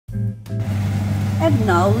And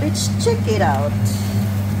now let's check it out.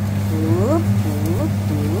 Oop, oop,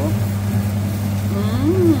 oop.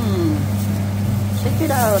 Check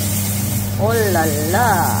it out. Oh la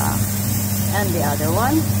la. And the other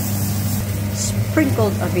one,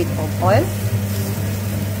 sprinkled a bit of oil.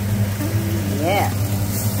 Yeah.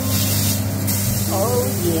 Oh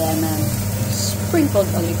yeah, man. Sprinkled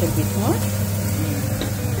a little bit more.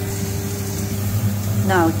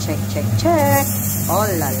 Now check, check, check. Oh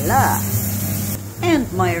la la. And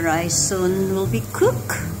my rice soon will be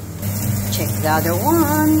cooked. Check the other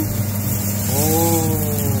one. Oh,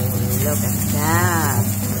 look at that.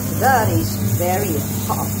 That is very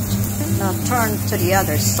hot. Now turn to the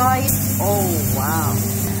other side. Oh wow.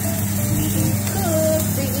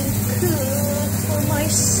 Being good for my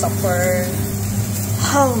supper.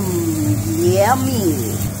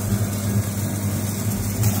 Yummy.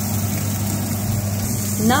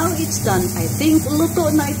 Now it's done. I think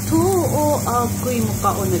luto na ito. O ako'y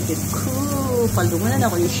mukhaon na dito ko. Palungan na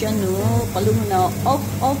ako siya, no? Palungan na.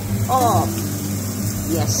 Off.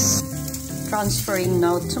 Yes. Transferring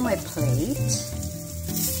now to my plate.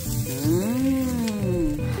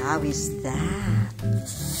 How is that?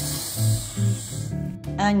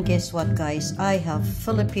 And guess what, guys? I have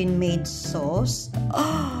Philippine-made sauce.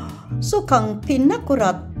 So kang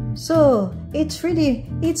pinakurat. So, it's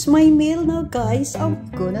my meal now, guys. I'm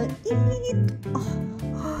gonna eat.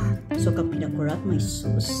 So, kang pinakurat, my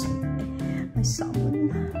sauce. My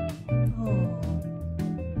salmon.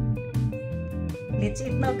 Let's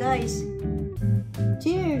eat now, guys.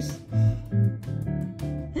 Cheers.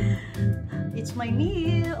 It's my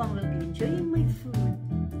meal. I will be enjoying my food.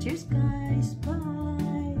 Cheers, guys. Bye.